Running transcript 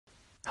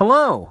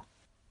Hello.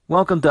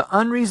 Welcome to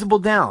Unreasonable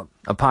Doubt,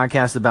 a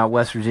podcast about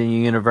West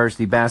Virginia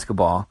University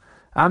basketball.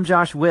 I'm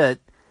Josh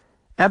Witt.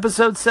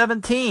 Episode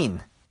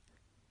 17,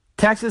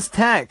 Texas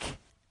Tech.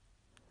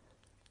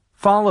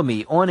 Follow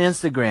me on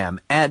Instagram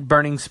at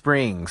Burning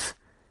Springs.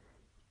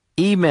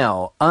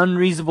 Email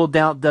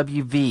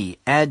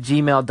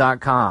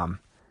unreasonabledoubtwv@gmail.com.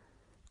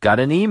 Got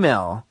an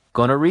email.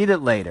 Gonna read it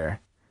later.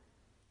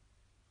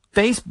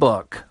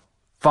 Facebook.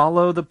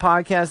 Follow the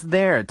podcast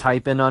there.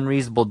 Type in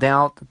Unreasonable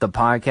Doubt. The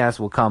podcast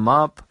will come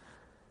up.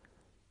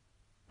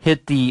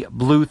 Hit the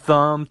blue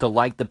thumb to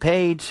like the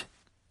page.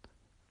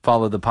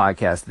 Follow the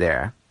podcast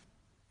there.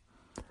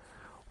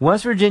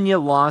 West Virginia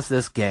lost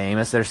this game.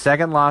 It's their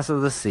second loss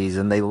of the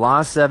season. They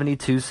lost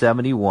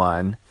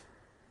 72-71.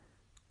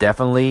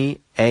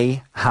 Definitely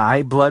a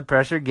high blood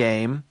pressure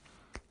game.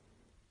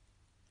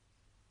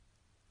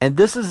 And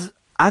this is,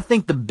 I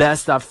think, the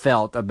best I've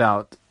felt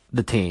about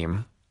the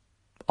team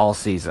all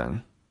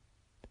season.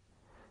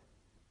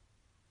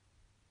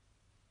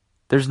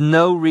 There's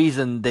no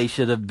reason they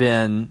should have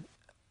been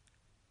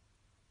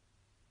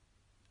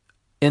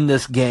in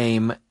this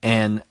game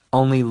and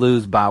only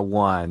lose by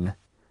one,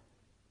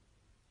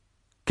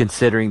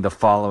 considering the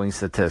following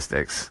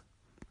statistics.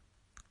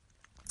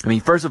 I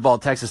mean, first of all,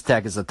 Texas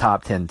Tech is a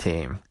top 10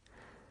 team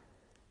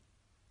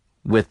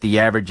with the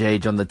average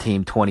age on the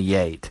team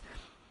 28.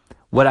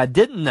 What I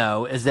didn't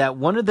know is that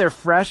one of their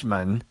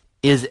freshmen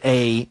is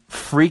a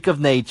freak of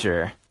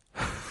nature.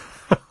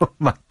 Oh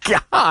my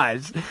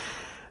gosh.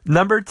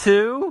 Number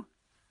 2,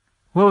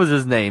 what was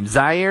his name?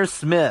 Zaire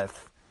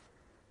Smith.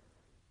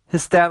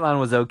 His stat line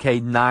was okay,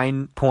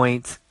 9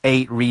 points,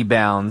 8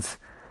 rebounds.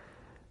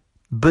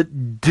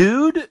 But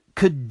dude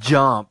could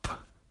jump.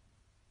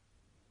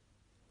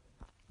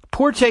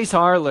 Poor Chase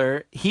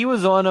Harler, he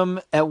was on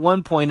him at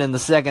one point in the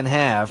second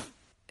half,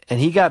 and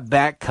he got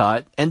back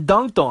cut and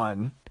dunked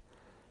on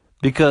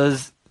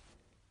because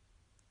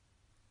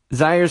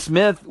Zaire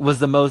Smith was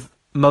the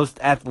most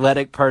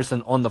athletic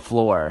person on the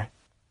floor,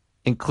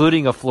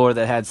 including a floor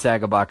that had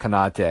Sagaba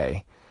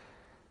Konate.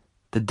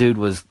 The dude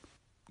was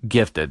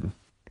gifted.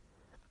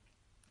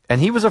 And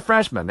he was a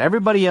freshman.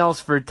 Everybody else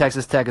for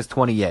Texas Tech is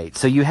 28.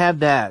 So you have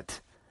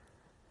that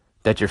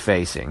you're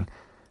facing.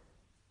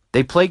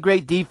 They played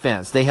great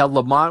defense. They held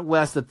Lamont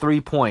West to 3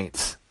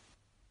 points.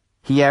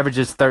 He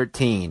averages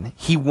 13.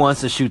 He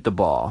wants to shoot the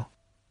ball.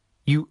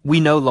 We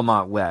know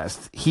Lamont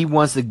West. He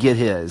wants to get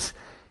his.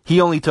 He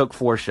only took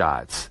 4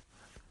 shots.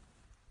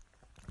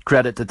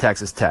 Credit to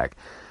Texas Tech.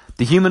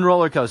 The human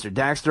roller coaster,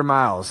 Daxter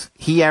Miles,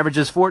 he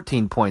averages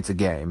 14 points a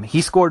game.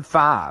 He scored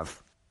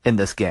 5 in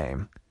this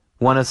game.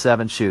 1 of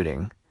 7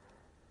 shooting.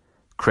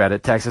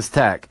 Credit Texas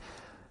Tech.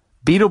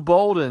 Beetle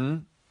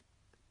Bolden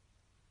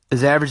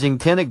is averaging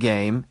 10 a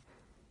game.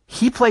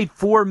 He played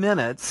 4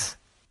 minutes.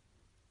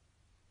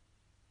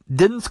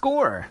 Didn't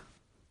score.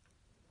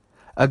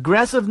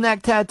 Aggressive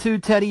neck tattoo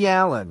Teddy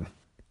Allen.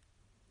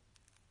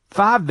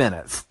 5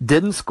 minutes.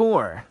 Didn't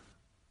score.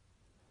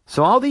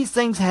 So all these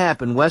things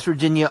happen. West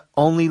Virginia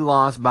only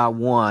lost by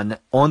 1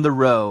 on the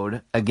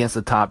road against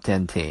a top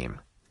 10 team.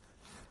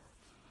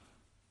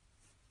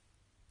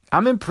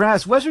 I'm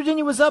impressed. West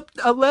Virginia was up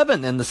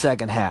 11 in the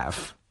second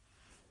half.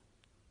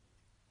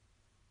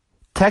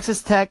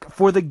 Texas Tech,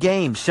 for the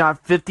game,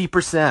 shot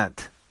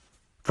 50%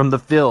 from the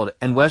field,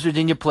 and West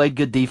Virginia played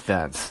good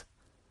defense.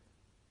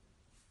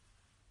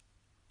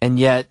 And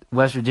yet,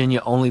 West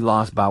Virginia only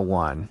lost by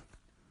 1.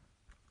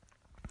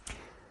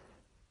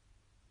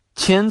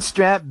 Chin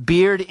strap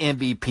beard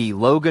MVP,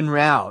 Logan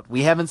Rout.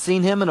 We haven't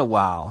seen him in a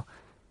while.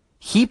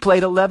 He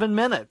played 11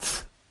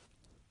 minutes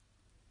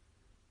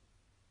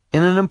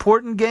in an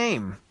important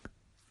game.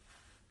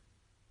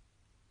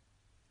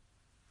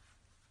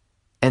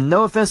 And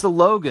no offense to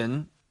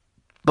Logan,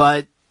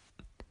 but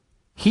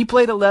he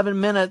played 11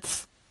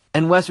 minutes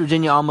and West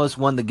Virginia almost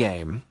won the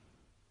game.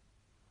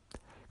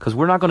 Because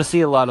we're not going to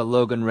see a lot of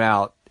Logan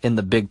Rout in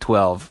the Big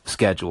 12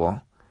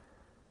 schedule.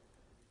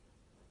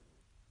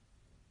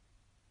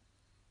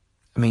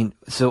 I mean,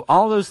 so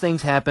all those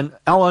things happen.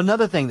 Oh,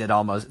 another thing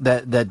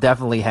that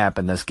definitely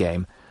happened this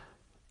game.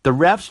 The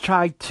refs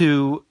tried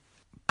to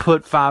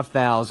put 5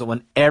 fouls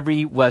on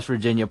every West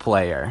Virginia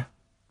player.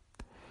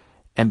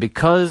 And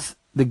because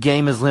the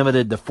game is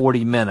limited to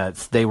 40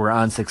 minutes, they were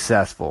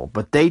unsuccessful.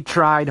 But they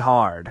tried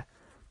hard.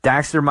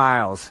 Daxter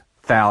Miles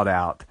fouled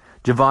out.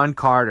 Javon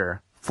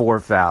Carter,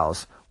 4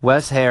 fouls.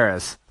 Wes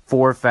Harris,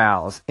 4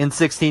 fouls in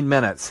 16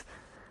 minutes.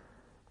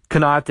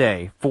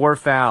 Konate, 4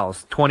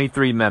 fouls,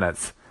 23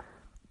 minutes.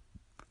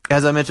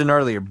 As I mentioned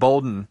earlier,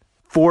 Bolden,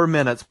 4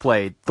 minutes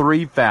played,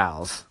 3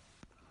 fouls.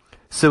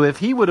 So if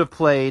he would have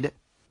played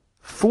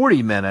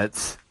 40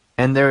 minutes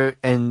and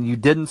you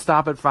didn't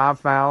stop at 5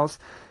 fouls,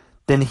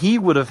 then he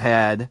would have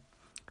had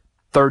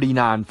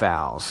 39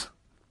 fouls.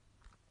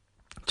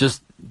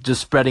 Just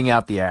spreading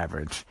out the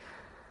average.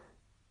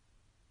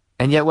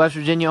 And yet West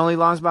Virginia only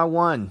lost by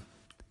 1.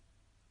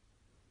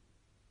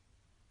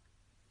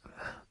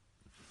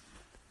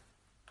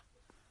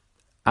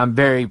 I'm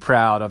very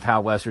proud of how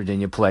West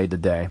Virginia played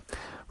today.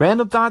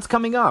 Random thoughts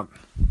coming up.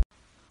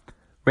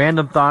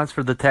 Random thoughts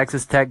for the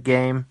Texas Tech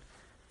game.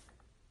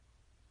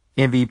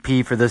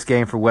 MVP for this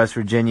game for West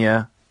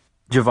Virginia,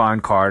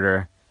 Javon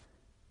Carter.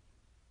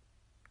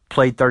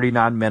 Played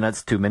 39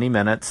 minutes, too many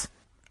minutes.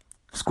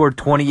 Scored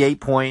 28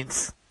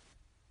 points,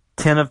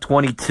 10 of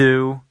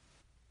 22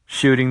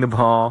 shooting the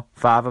ball,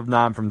 5 of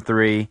 9 from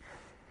 3.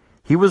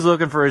 He was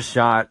looking for a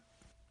shot.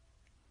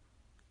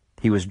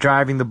 He was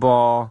driving the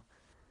ball.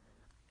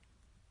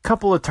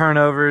 Couple of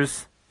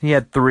turnovers. He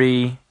had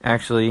 3,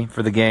 actually,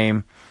 for the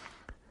game.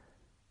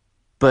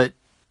 But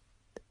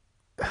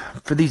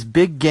for these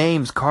big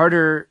games,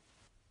 Carter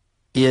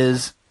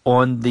is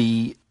on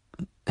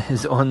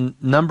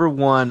number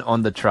 1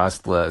 on the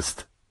trust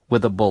list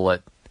with a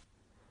bullet.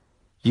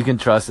 You can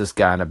trust this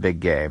guy in a big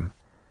game.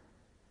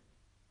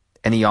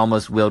 And he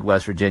almost willed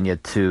West Virginia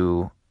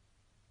to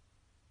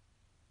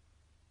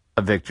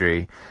a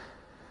victory.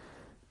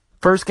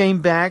 First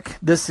game back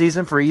this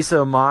season for Issa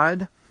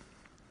Ahmad.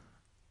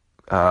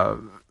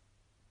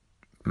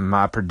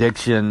 My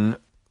prediction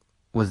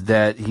was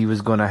that he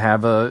was going to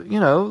have a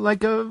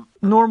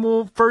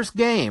normal first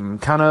game.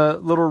 Kind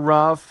of little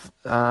rough.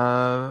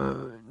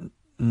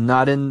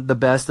 Not in the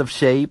best of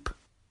shape.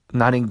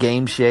 Not in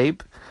game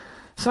shape.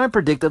 So I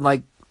predicted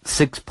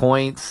 6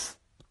 points,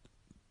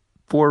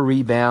 4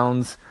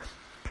 rebounds.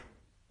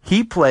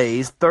 He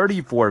plays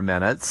 34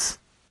 minutes.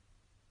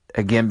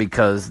 Again,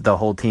 because the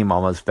whole team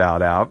almost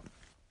fouled out.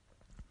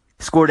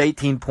 Scored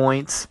 18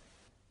 points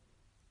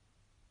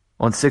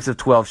on 6 of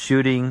 12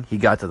 shooting. He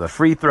got to the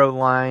free throw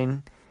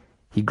line.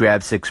 He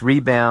grabbed 6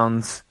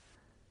 rebounds.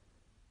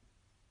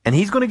 And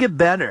he's going to get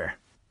better.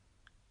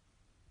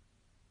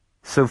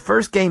 So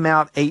first game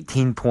out,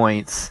 18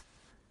 points.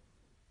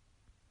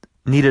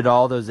 Needed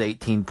all those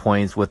 18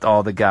 points with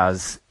all the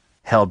guys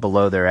held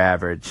below their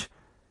average.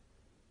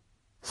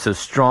 So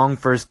strong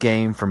first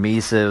game for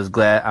Issa.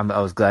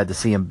 I was glad to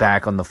see him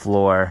back on the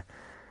floor.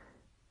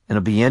 And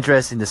it'll be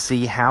interesting to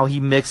see how he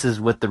mixes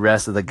with the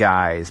rest of the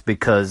guys,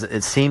 because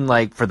it seemed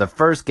like for the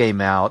first game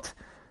out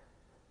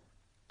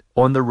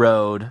on the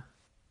road,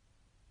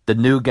 the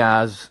new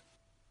guys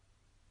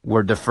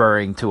were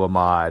deferring to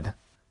Ahmad.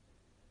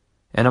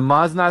 And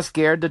Ahmad's not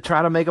scared to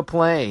try to make a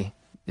play.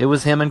 It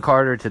was him and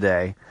Carter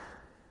today.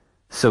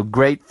 So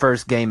great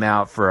first game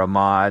out for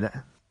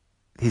Ahmad.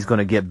 He's going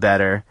to get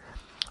better.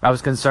 I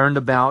was concerned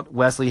about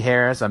Wesley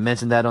Harris. I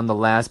mentioned that on the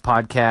last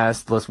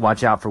podcast. Let's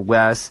watch out for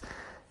Wes.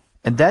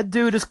 And that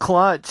dude is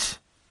clutch.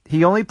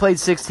 He only played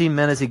 16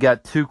 minutes. He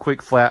got 2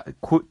 quick do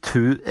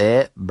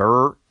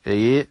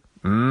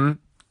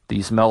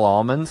you smell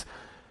almonds?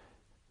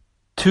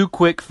 2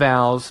 quick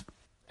fouls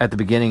at the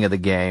beginning of the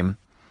game.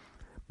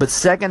 But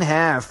second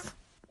half,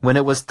 when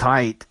it was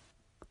tight,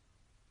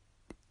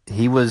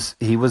 he was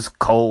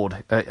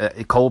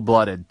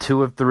cold-blooded.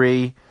 2 of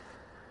 3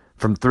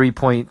 from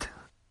 3-point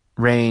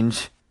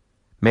range.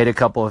 Made a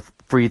couple of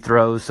free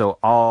throws, so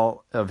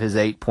all of his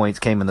 8 points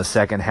came in the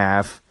second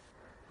half.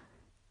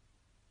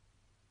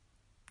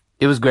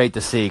 It was great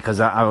to see, because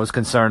I was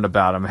concerned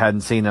about him.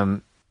 Hadn't seen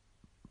him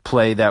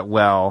play that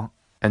well.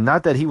 And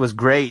not that he was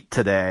great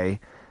today,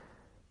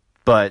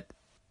 but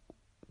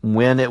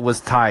when it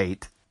was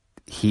tight,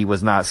 he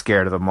was not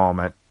scared of the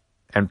moment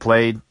and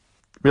played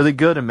really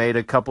good and made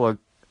a couple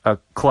of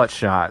clutch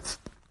shots.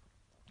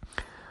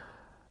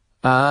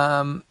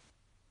 Huggins,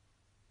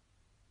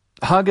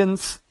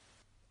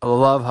 I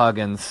love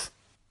Huggins,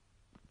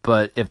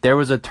 but if there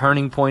was a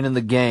turning point in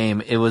the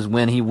game, it was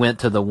when he went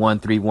to the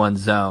 1-3-1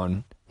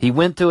 zone. He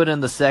went to it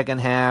in the second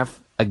half.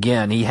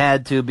 Again, he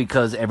had to,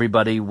 because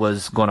everybody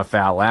was going to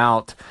foul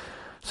out.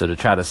 So to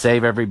try to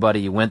save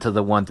everybody, he went to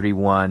the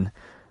 1-3-1.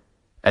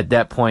 At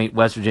that point,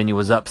 West Virginia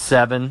was up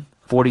 7,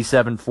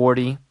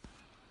 47-40.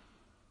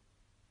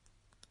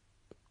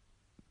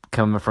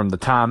 Coming from the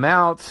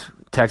timeout,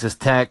 Texas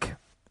Tech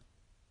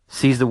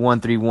sees the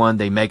 1-3-1.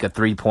 They make a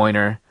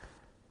three-pointer.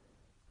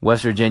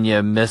 West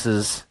Virginia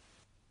misses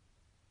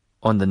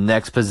on the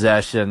next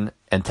possession,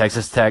 and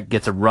Texas Tech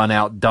gets a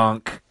run-out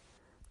dunk.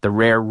 The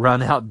rare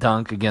run-out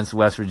dunk against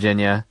West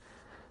Virginia.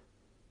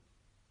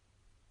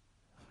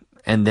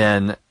 And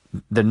then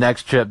the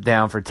next trip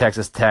down for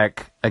Texas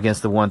Tech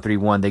against the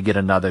 1-3-1, they get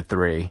another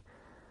 3.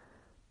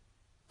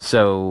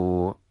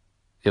 So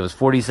it was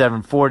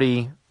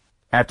 47-40.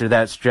 After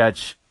that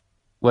stretch,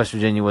 West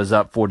Virginia was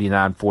up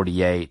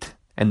 49-48.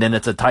 And then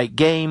it's a tight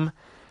game,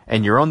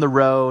 and you're on the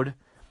road.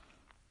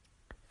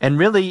 And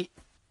really,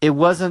 it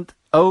wasn't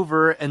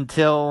over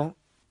until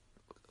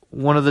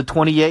one of the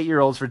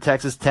 28-year-olds for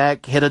Texas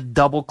Tech hit a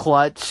double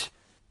clutch,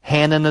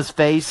 hand in his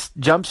face,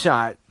 jump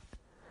shot.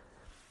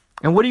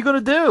 And what are you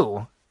going to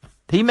do?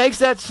 He makes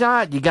that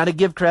shot. You got to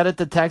give credit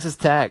to Texas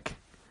Tech.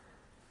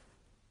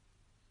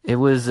 It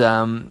was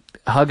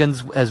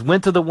Huggins has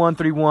went to the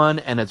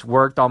 1-3-1, and it's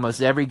worked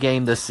almost every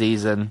game this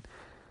season.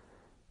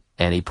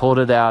 And he pulled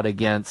it out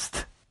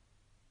against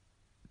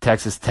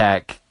Texas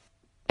Tech,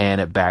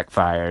 and it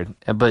backfired.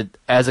 But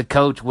as a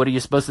coach, what are you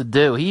supposed to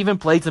do? He even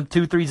played some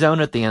 2-3 zone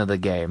at the end of the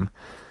game.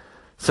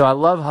 So I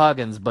love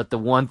Huggins, but the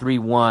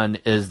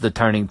 1-3-1 is the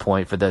turning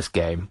point for this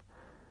game.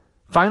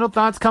 Final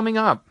thoughts coming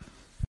up.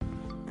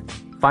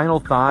 final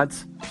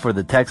thoughts for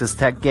the Texas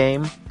Tech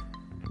game.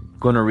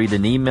 Going to read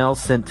an email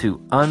sent to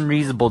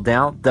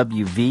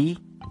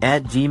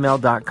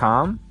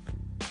unreasonabledoubtwv@gmail.com.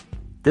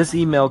 This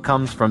email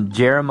comes from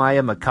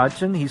Jeremiah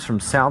McCutcheon. He's from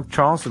South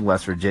Charleston,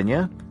 West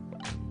Virginia.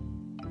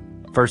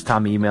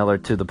 First-time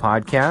emailer to the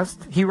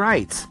podcast. He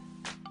writes,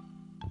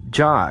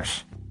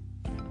 Josh,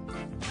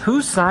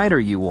 whose side are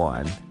you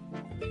on?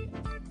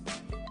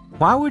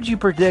 Why would you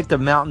predict a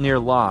Mountaineer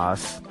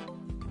loss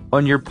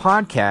on your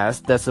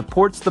podcast that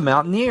supports the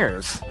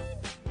Mountaineers?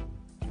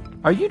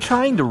 Are you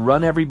trying to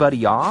run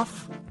everybody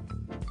off?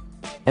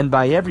 And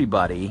by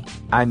everybody,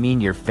 I mean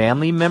your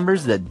family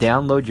members that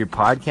download your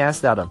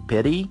podcast out of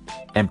pity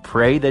and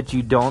pray that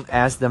you don't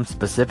ask them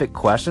specific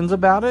questions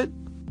about it?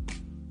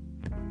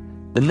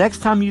 The next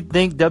time you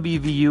think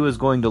WVU is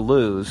going to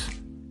lose,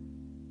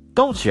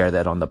 don't share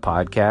that on the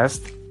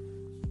podcast.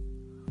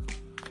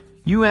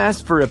 You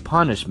asked for a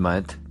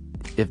punishment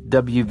if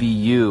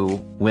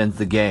WVU wins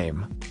the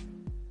game.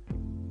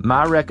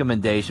 My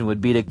recommendation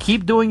would be to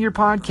keep doing your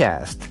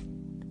podcast.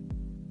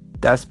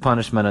 That's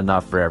punishment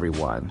enough for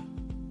everyone.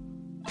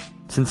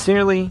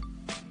 Sincerely,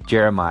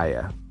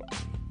 Jeremiah.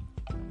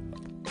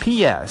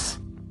 P.S.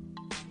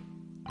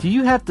 Do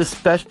you have to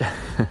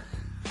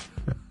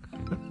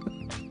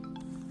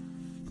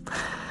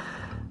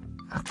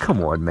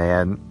Come on,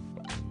 man.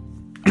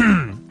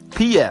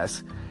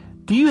 P.S.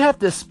 Do you have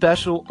to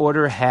special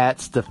order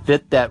hats to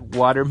fit that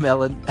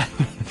watermelon?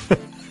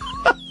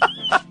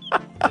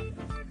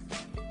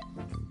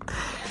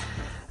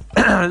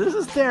 This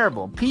is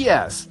terrible.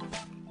 P.S.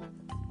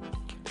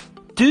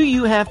 Do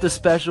you have to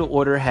special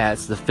order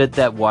hats to fit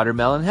that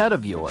watermelon head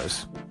of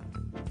yours?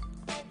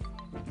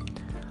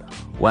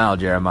 Wow,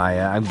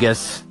 Jeremiah. I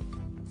guess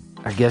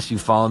you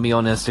follow me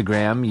on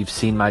Instagram. You've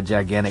seen my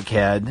gigantic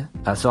head.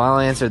 So I'll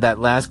answer that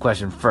last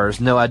question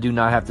first. No, I do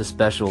not have to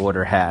special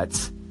order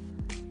hats.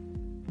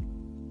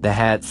 The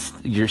hat's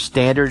your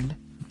standard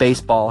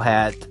baseball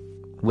hat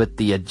with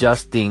the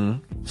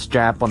adjusting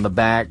strap on the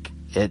back.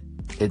 It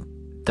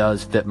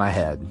does fit my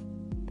head.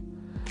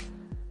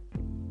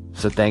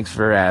 So thanks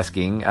for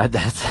asking. I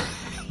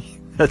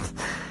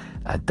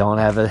don't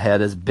have a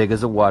head as big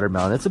as a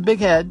watermelon. It's a big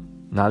head,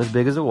 not as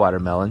big as a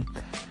watermelon.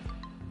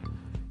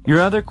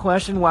 Your other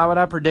question, why would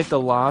I predict a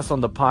loss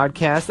on the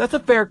podcast? That's a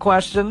fair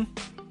question.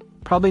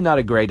 Probably not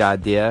a great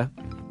idea.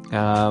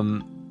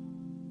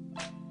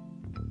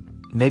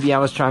 Maybe I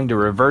was trying to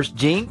reverse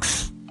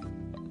jinx.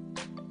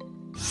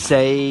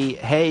 Say,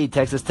 hey,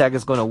 Texas Tech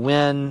is going to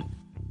win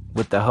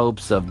with the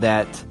hopes of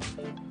that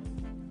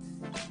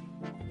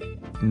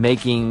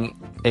making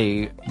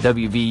a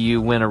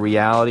WVU win a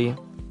reality.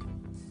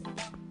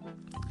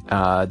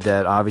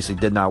 That obviously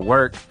did not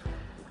work.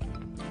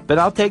 But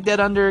I'll take that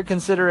under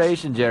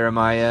consideration,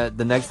 Jeremiah.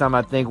 The next time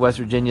I think West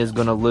Virginia is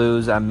going to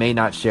lose, I may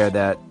not share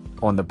that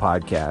on the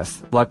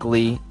podcast.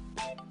 Luckily,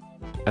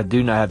 I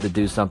do not have to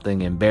do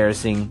something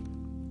embarrassing.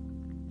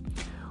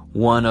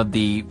 One of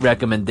the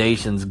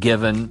recommendations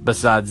given,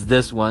 besides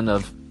this one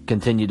of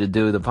continue to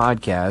do the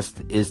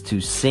podcast, is to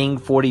sing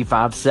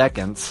 45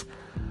 seconds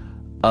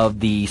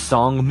of the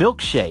song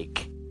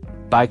Milkshake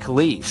by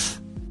Khalees.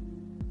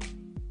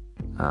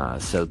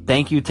 So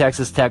thank you,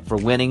 Texas Tech, for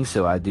winning,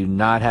 so I do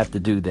not have to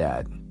do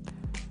that.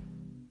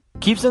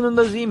 Keep sending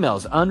those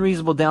emails,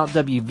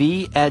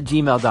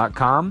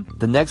 unreasonabledoubtwv@gmail.com.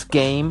 The next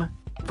game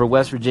for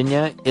West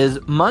Virginia is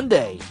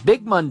Monday,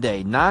 Big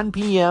Monday, 9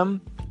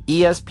 p.m.,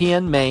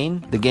 ESPN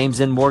Maine. The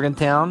game's in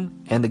Morgantown,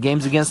 and the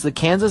game's against the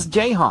Kansas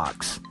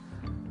Jayhawks,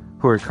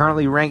 who are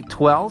currently ranked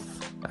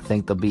 12th. I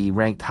think they'll be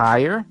ranked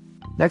higher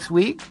next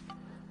week.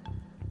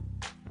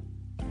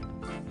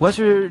 West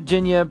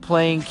Virginia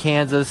playing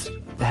Kansas.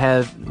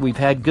 We've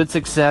had good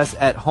success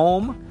at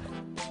home.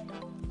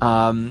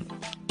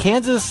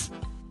 Kansas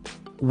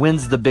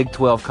wins the Big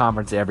 12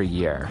 conference every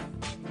year.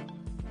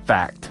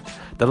 Fact.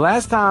 The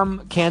last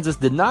time Kansas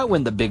did not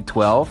win the Big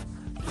 12,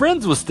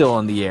 Friends was still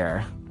on the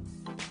air.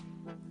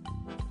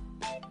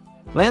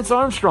 Lance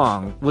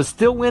Armstrong was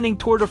still winning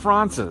Tour de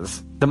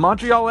France's. The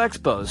Montreal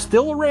Expos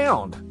still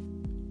around.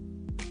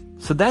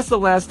 So that's the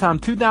last time.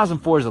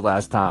 2004 is the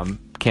last time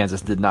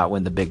Kansas did not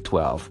win the Big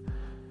 12.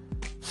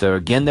 So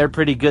again, they're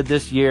pretty good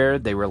this year.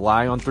 They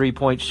rely on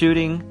three-point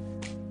shooting.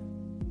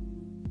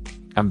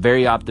 I'm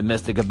very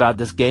optimistic about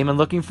this game and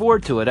looking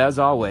forward to it, as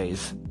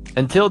always.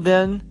 Until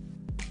then,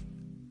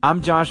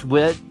 I'm Josh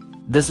Witt.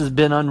 This has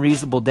been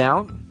Unreasonable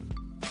Doubt.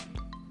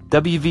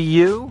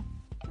 WVU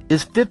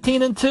is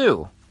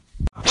 15-2.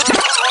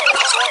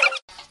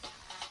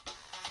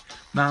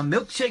 My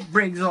milkshake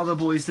brings all the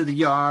boys to the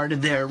yard,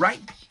 and they're right,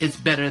 it's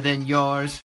better than yours.